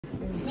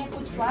इसमें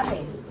कुछ स्वाद है।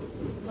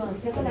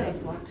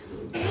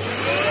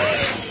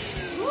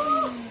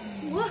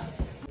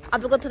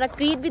 आप लोग को थोड़ा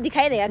क्रीट भी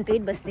दिखाई देगा,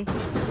 क्रीट बस्ती।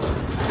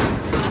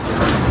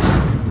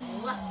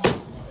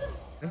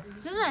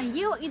 सुनो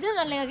ये इधर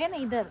डालेगा क्या ना,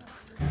 इधर।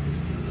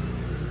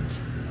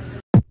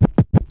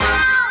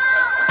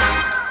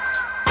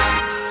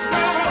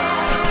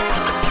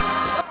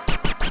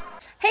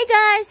 Hey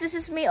guys, this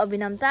is me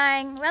Obinam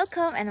Tang.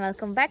 Welcome and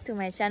welcome back to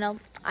my channel.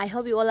 I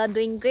hope you all are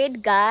doing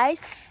great, guys.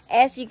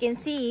 As you can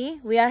see,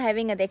 we are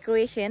having a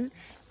decoration.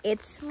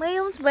 It's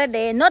Muyum's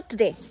birthday, not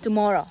today,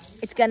 tomorrow.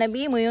 It's gonna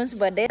be Muyum's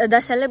birthday.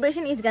 The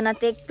celebration is gonna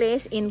take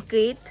place in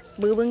Crete,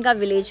 बुरबुंगा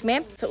village में.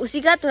 So उसी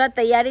का थोड़ा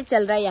तैयारी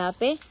चल रहा है यहाँ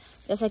पे,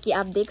 जैसा कि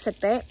आप देख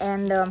सकते हैं.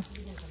 And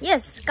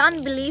yes, can't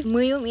believe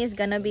Muyum is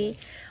gonna be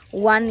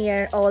 1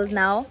 year old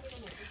now.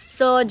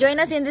 So join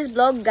us in this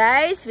vlog,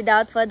 guys.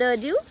 Without further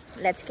ado,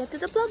 let's get to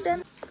the vlog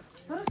then.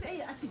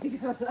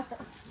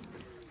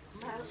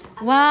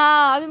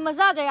 Wow, अभी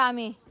मजा आ जाएगा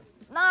हमें.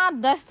 ना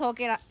दस्त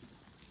होके रखा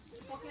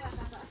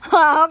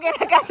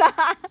था.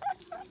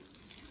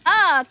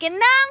 Ah,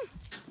 Kenam.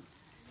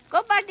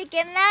 Go party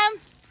Kenam.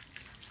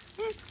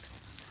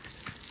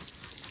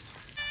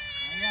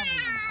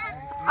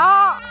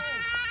 Oh,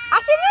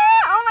 asini.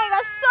 Oh my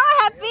god, so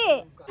happy.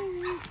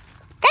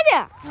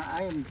 Kaja? I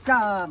am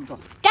calm.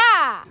 Ka.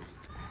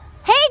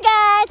 Hey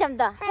guys,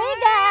 samta. Hey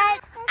guys.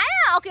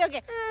 Ah, okay.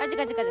 Kaja.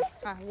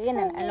 Ah, ये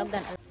ना, I love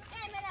that.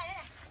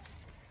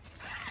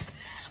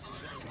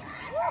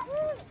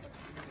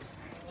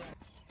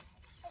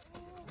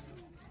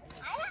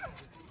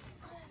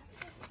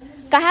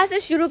 कहाँ से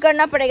शुरू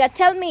करना पड़ेगा?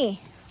 Tell me.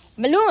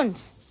 Balloons.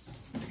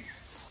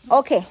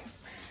 Okay.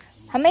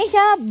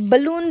 हमेशा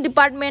balloon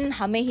department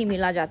हमें ही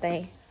मिला जाता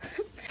है.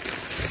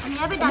 हम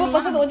यहाँ पे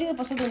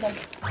पसंद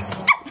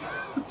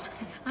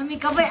हमें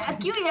कब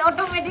क्यों ये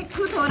ऑटोमेटिक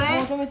खुद हो रहा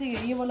है? ऑटोमेटिक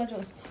है ये वाला जो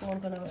ऑन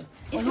करना है.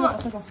 इसको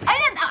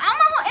अरे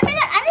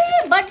एमिला अरे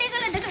बर्थडे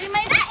का देखो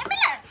एमिला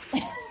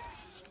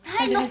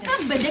हाय नोका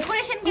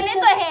डेकोरेशन के लिए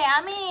तो है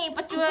हमें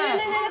पचुआ.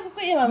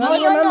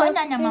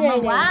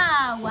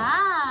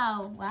 वाव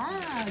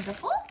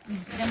देखो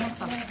डेमो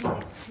का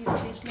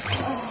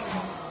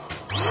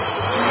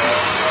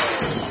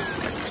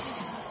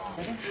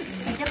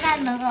itu kan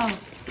bang.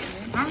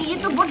 Ang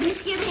itu buat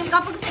risky nih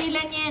kapag sa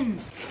ilan yan.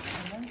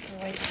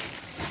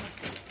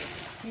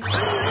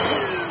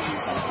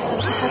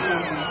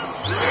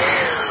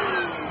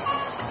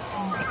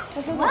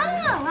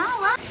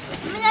 Wow.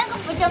 Menan ko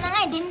pecah na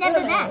nga din dyan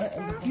na.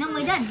 Nang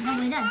may dan.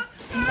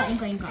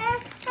 Inko.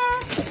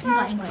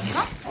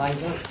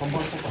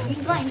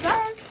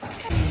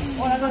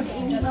 Orang kan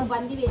ini bang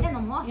bandi beda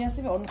nomo. यहाँ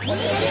से भी on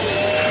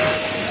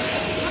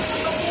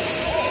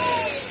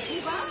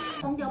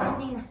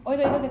Oh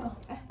itu देखो.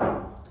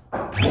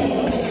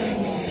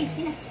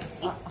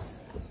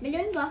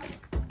 Melon ba?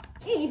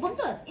 Ibon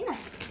to. Ina.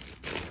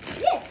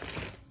 Yes.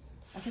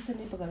 अच्छा से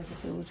नहीं पकड़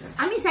से ऊंचा.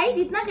 Ami size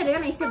इतना करेगा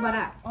ना इससे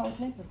बड़ा. हाँ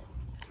उतना ही कर.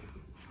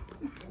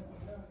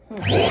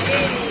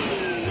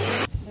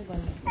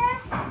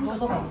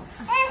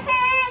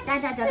 जा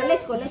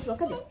let's go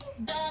कर दे.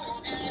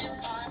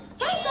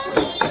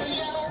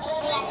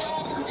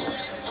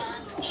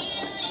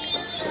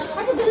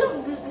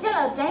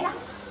 चलो जाएगा.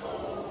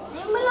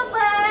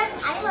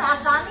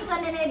 काम ही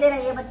करने नहीं दे रहा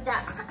ये बच्चा.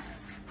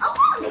 अब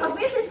देखो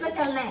फिर से इसको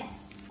चलना है.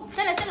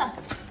 चलो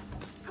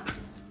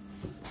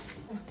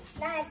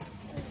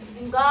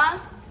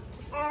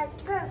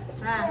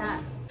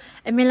हाँ.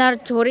 एमिला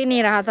छोड़ ही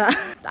नहीं रहा था,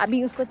 तो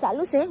अभी उसको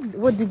चालू से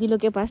वो दीदी लोग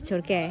के पास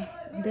छोड़ के आए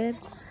इधर,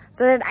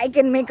 so that I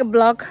can make a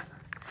vlog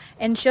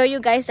and show you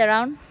guys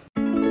around.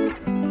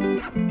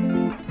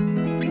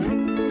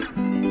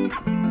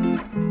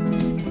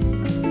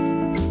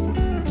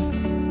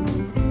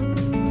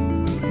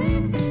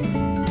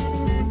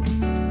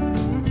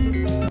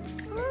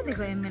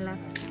 देखो एमिला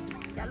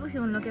चालू से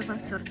उन लोग के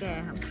पास छोड़ के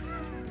आए हम.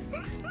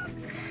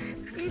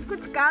 ये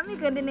कुछ काम ही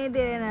करने नहीं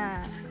दे रहे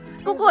ना.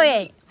 कुको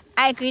है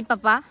आई क्रीट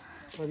पापा.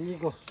 और ये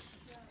को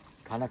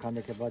खाना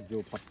खाने के बाद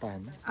जो पत्ता है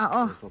ना.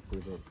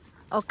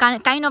 Oh,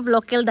 kind of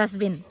local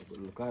dustbin.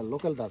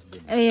 Local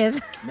dustbin. Yes.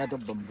 Made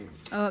of bamboo.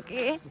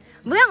 Okay.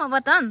 Buya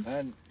mabatan.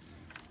 And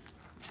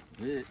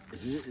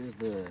he is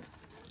the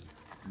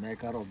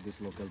maker of this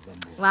local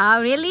bamboo.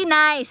 Wow, really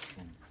nice.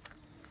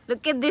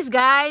 Look at this,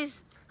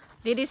 guys.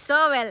 Did it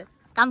so well.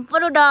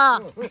 Kampuru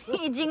do.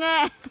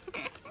 Ijinga.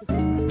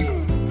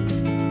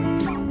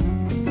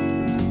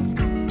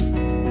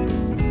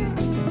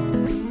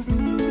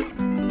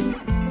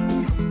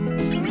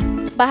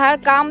 बाहर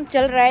काम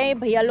चल रहा है,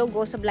 भैया लोग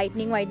वो सब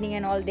lightning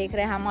and all देख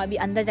रहे हैं. हम अभी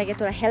अंदर जाके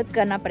थोड़ा हेल्प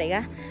करना पड़ेगा.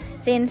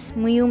 Since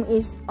Muyum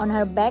is on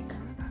her back,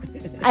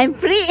 I am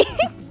free.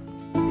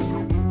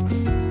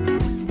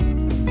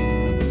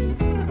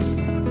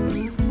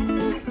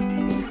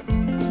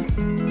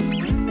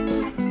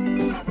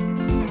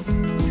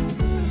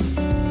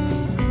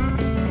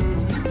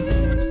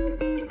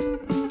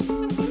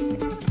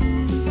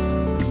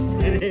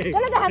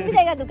 चलो हम भी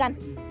जाएगा दुकान.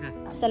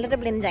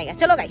 सेलोटेप लेने जाएगा.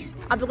 चलो गाइस,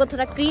 आप लोगों को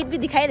थोड़ा क्रीट भी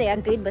दिखाई देगा.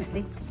 क्रीट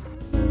बस्ती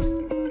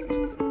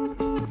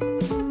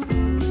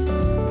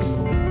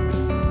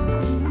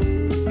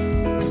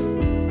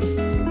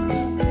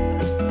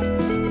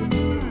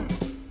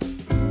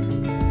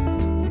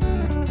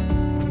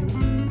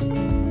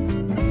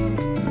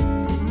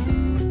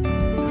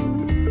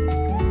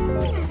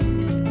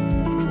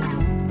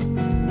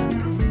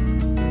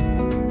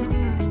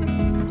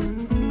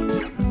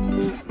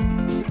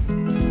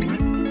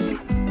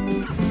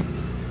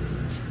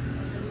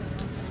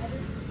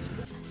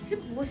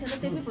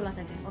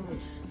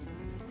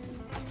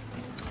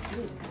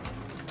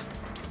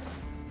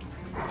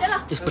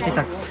स्कूटी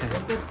तक।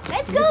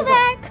 Let's go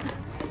back.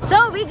 So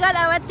we got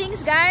our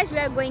things, guys. We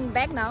are going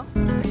back now.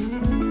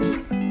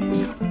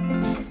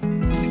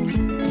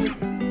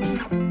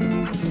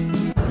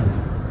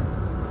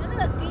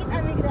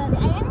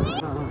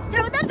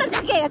 चलो उधर तक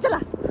जाके आएगा, चलो।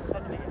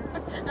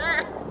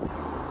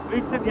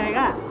 ब्रिज तक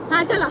जाएगा।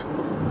 हाँ चलो।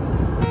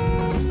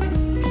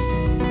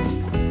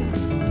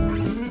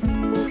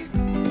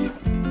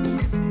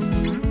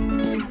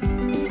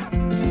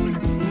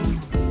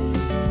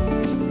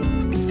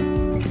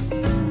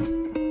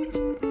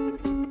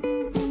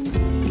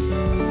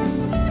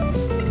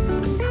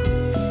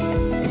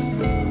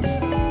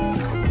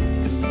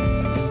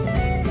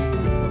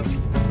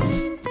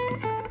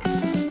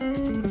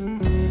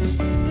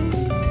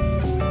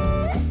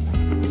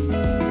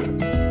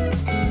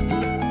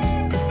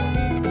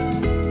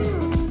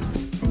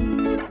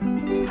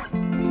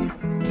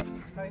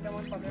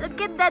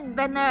 Look at that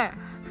banner.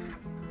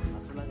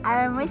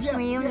 I miss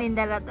Mayum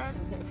Linda Ratan.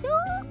 So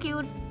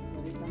cute.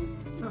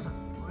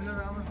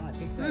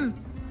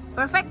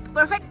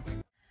 Perfect.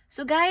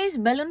 So guys,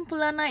 balloon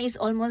pulana is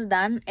almost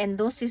done and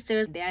those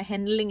sisters, they are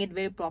handling it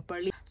very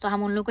properly. So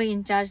हम उन लोग को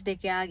in charge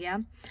देके आ गया.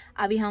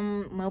 अभी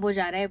हम मबो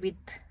जा रहे हैं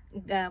with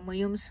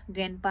Mayum's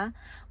grandpa.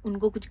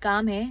 उनको कुछ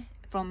काम है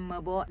from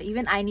Mabo.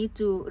 Even I need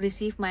to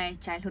receive my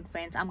childhood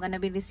friends. I'm gonna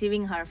be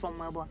receiving her from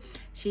Mabo.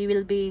 She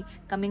will be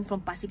coming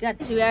from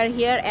Pasigat. We are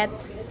here at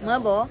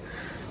Mabo.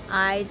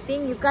 I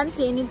think you can't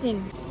see anything.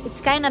 It's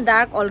kind of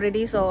dark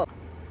already, so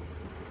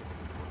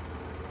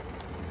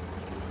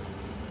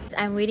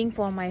I'm waiting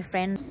for my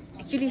friend.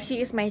 Actually,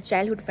 she is my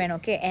childhood friend,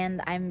 okay,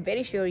 and I'm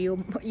very sure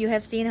you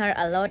have seen her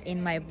a lot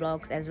in my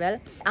vlogs as well.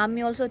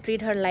 Ami also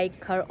treat her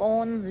like her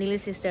own little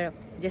sister,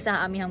 जैसा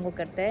आमी हमको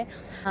करते हैं.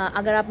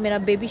 अगर आप मेरा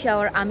baby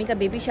shower, आमी का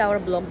बेबी शावर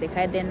ब्लॉग देखा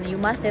है, then you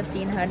must have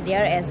seen her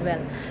there as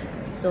well.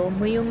 So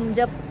मुयुम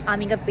जब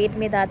आमी का पेट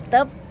में था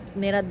तब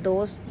मेरा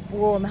दोस्त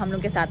वो हम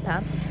लोग के साथ था.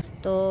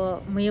 तो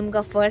मुयुम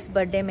का फर्स्ट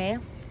बर्थडे में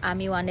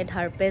आमी wanted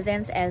her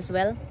presence as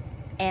well,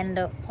 and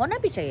होना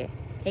भी चाहिए,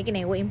 है कि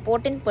नहीं? वो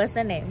इम्पोर्टेंट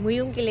पर्सन है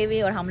मुयुम के लिए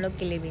भी और हम लोग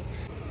के लिए भी.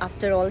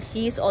 After all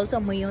she is also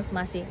मुयुम्स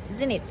मासी,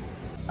 इज़न्ट इट?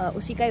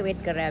 उसी का ही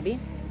वेट कर रहा है अभी.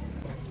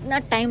 इतना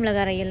टाइम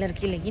लगा रही है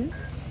लड़की, लेकिन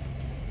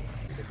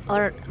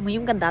और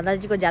मुयुम का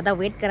दादाजी को ज़्यादा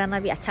वेट कराना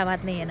भी अच्छा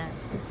बात नहीं है ना.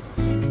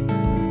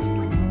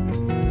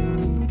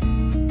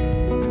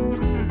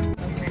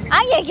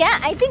 आ गया क्या?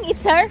 I think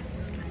it's her.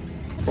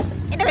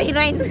 इतना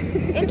हीरोइन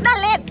इतना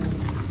लेट.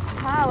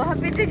 हाँ वहाँ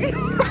पे चेकिंग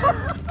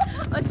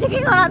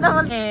हो रहा था.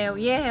 बोलते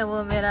ये है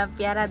वो मेरा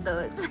प्यारा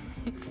दोस्त.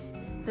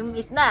 तुम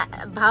इतना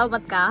भाव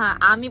मत कहा. हाँ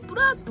आमी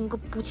पूरा तुमको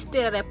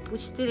पूछते रहे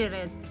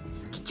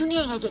किच्चू नहीं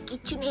आएगा क्या,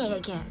 किच्चू नहीं आएगा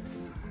क्या?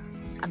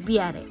 अभी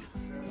आ रहे.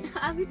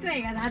 अभी तो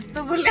आएगा, रात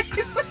तो बोल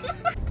रहे.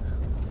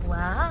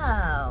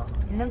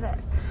 वाह, इन लोग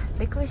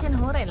डेकोरेशन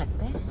हो रहे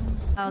लगते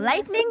हैं.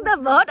 लाइटनिंग तो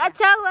बहुत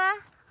अच्छा हुआ.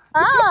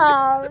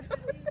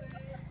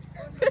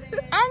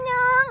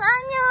 अन्योंग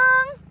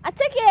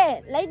अच्छा किया,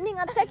 लाइटनिंग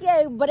अच्छा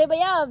किया बड़े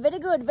भैया. Very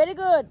good.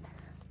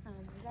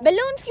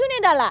 बैलून्स क्यों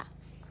नहीं डाला?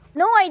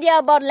 No idea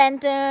about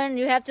lantern.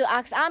 You have to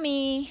ask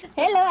Ami.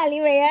 Hello Ali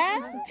भैया.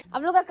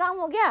 आप लोग का काम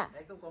हो गया?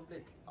 एकदम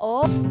कंप्लीट.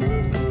 Oh.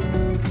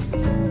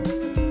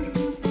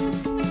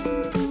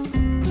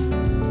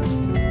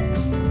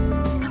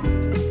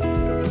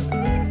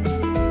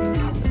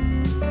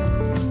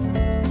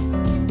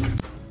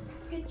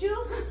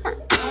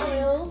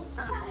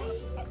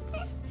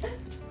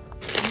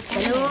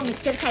 हेलो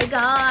मिक्सचर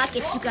खाएगा.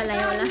 केचू का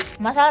लाया वाला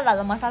मसाला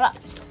डालो, मसाला.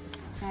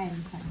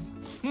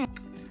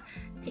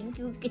 Thank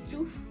you केचू,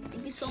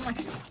 thank you so much.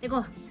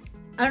 देखो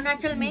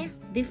अरुणाचल में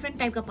डिफरेंट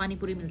टाइप का पानी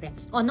पूरी मिलता है.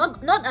 और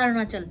नॉट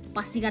अरुणाचल,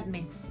 पासीघाट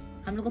में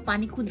हम लोग को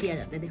पानी खुद दिया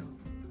जाता है. देखो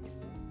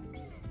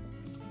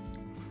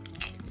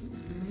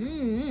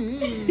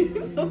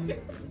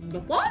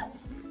देखो.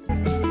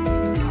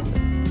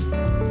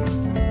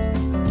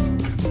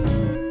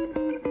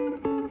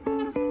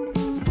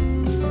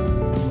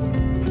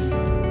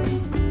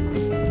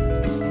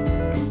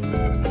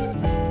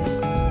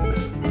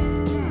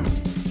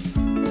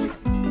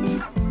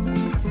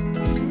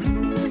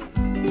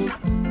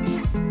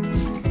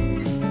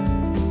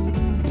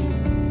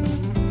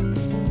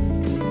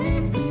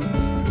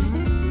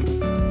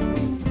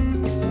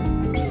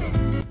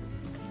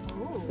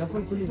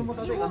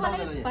 ये वो वाला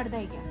पर्दा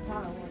है क्या?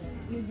 हाँ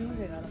ये जो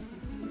है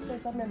इसका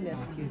सब मैंने लिया.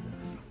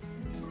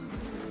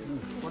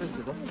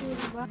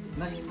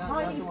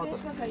 हाँ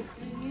इसका साइज,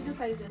 ये जो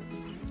साइज है.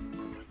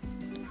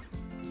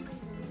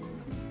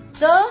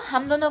 तो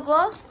हम दोनों को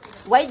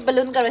व्हाइट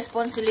बलून का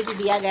रिस्पॉन्सिबिलिटी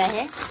दिया गया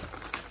है.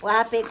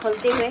 वहाँ पे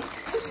खोलते हुए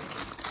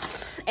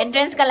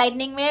एंट्रेंस का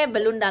लाइटनिंग में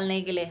बलून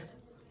डालने के लिए.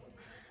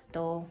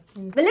 तो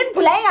बलून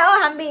फुलाएगा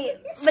और हम भी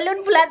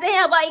बलून फुलाते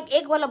हैं. अब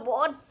एक वाला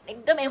बहुत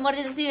एकदम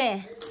इमरजेंसी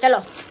में.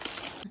 चलो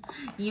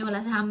ये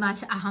वाला से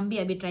हम भी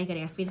अभी ट्राई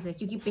करेंगे फिर से,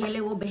 क्योंकि पहले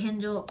वो बहन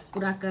जो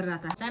पूरा कर रहा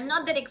था. I am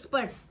not that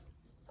expert.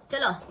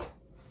 चलो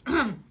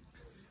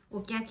वो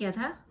क्या किया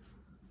था,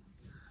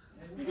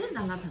 इधर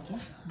डाला था क्या?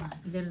 हाँ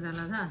इधर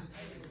डाला था.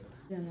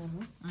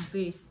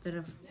 फिर इस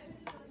तरफ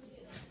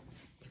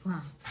देखो.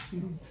 हाँ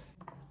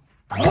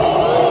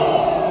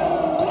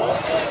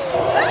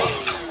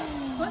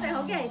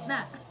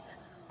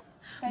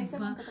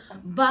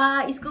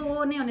वाह, इसको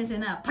वो नहीं होने से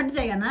ना फट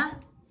जाएगा ना,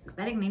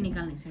 डायरेक्ट नहीं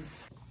निकालने से।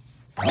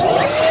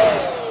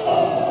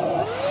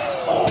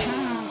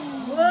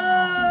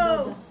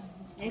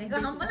 देखो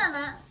हम बोला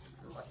ना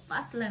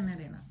फास्ट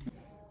लर्नर है ना।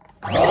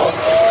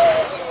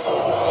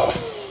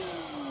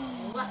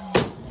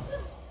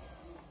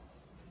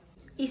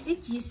 इसी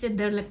चीज से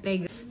डर लगता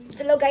है।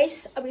 चलो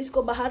गाइस, अब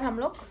इसको बाहर हम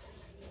लोग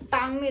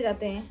टांगने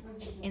जाते हैं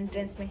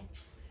एंट्रेंस में,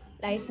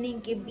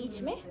 लाइटनिंग के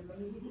बीच में।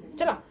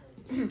 चलो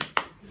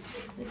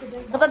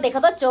देखो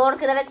तो चोर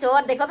किधर है,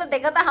 चोर देखो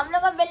तो हम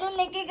लोग का बैलून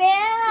लेके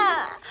गया।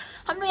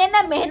 हम लोग ये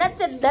ना मेहनत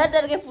से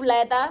डर के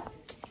फुलाया था।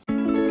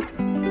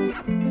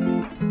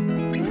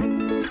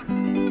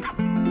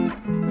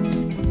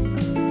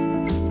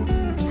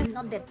 I'm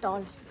not that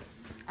tall.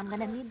 I'm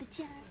gonna need the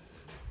chair.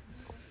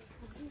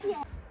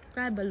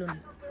 क्या बलून?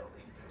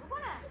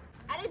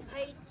 अरे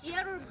भाई,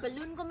 चेयर और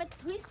बलून को मैं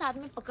थोड़ी साथ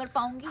में पकड़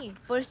पाऊंगी।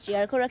 फर्स्ट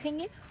चेयर को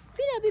रखेंगे,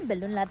 फिर अभी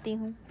बलून लाती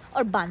हूँ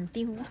और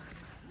बांधती हूँ।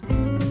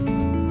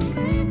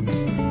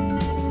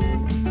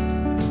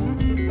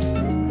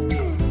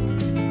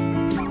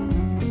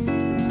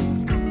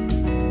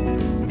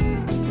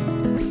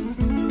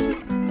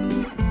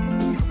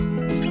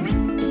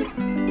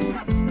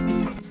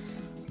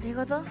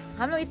 देखो तो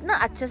हम लोग इतना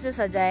अच्छे से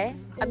सजाए।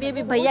 अभी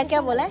भैया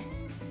क्या बोला है,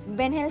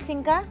 बेनहेल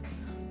सिंह का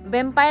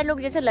वेम्पायर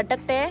लोग जैसे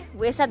लटकते हैं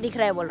वैसा दिख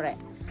रहा है बोल रहा है।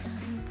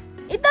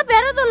 इतना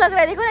प्यारा तो लग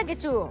रहा है, देखो ना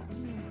किचू।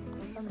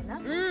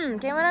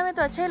 कैमरा में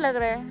तो अच्छा ही लग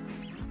रहा है।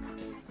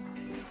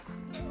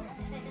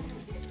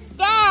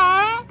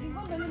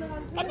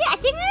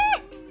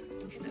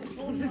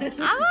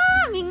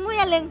 minggu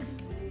ya leng.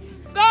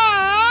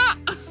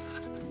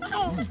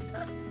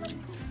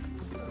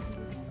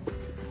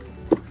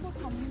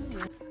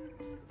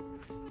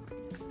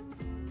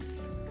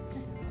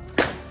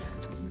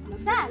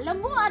 Sa,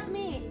 lembu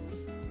admi.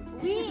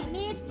 We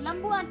need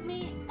lembu admi.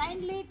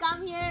 Kindly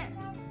come here.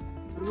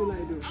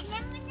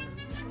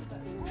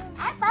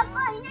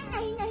 Papa,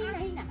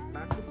 hina.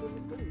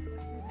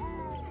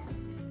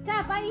 Sa,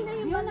 pa hina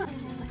yung bana.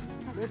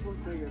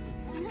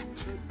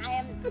 I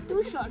am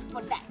too short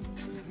for that.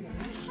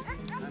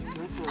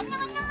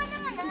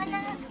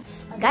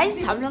 Guys,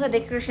 हम लोग का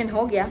डेकोरेशन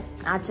हो गया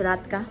आज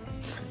रात का।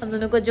 हम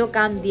दोनों को जो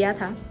काम दिया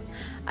था,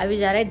 अभी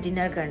जा रहे हैं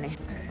डिनर करने।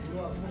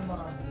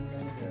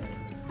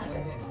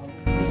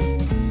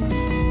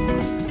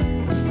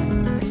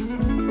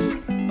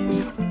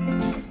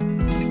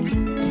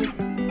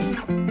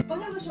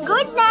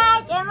 Good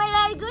night,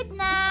 Emily. Good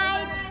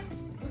night.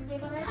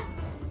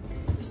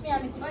 इसमें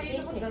हमें कुछ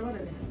टेस्ट है,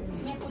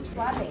 इसमें कुछ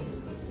स्वाद है।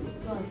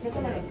 तो अच्छे से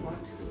लगे स्वाद।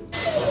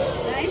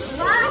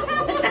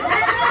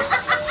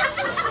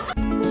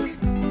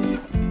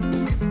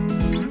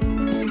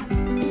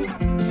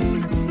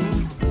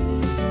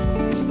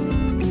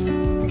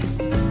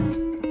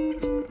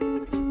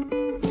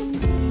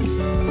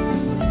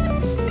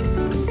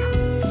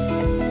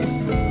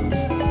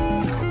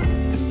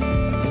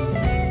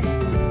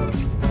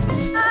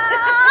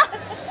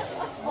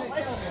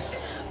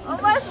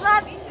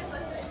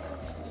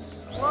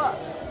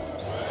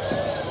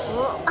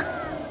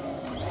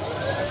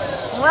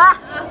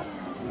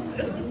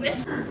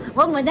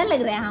 वो मजा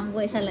लग रहा है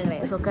हमको, ऐसा लग रहा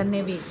है इसको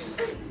करने भी।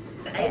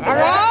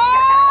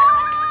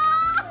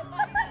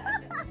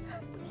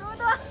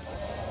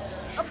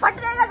 फट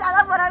जाएगा,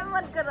 ज्यादा बड़ा भी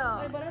मत करो।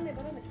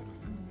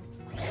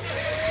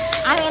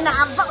 अरे ना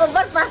अब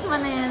ऊपर पास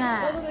मने है ना,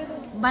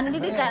 बंदी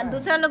भी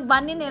दूसरा लोग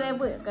बांध ही नहीं रहे,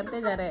 वो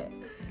करते जा रहे।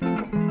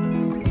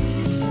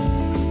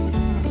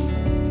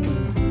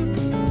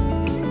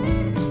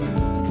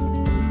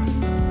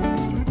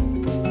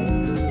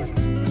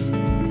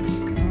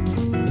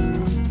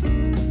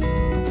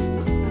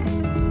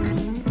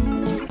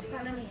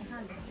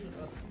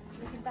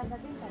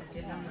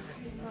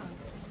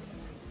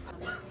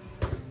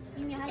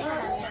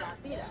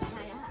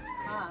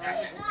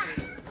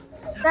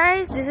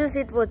 Guys, this is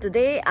it for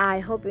today. I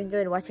hope you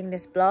enjoyed watching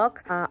this vlog.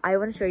 I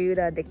won't show you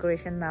the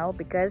decoration now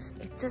because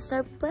it's a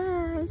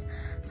surprise.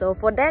 So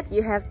for that,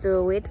 you have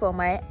to wait for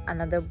my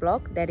another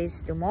vlog, that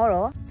is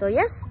tomorrow. So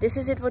yes, this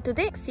is it for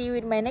today. See you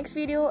in my next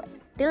video.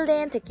 Till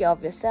then, take care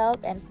of yourself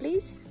and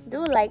please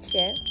do like,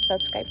 share,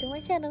 subscribe to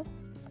my channel.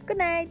 Good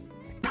night.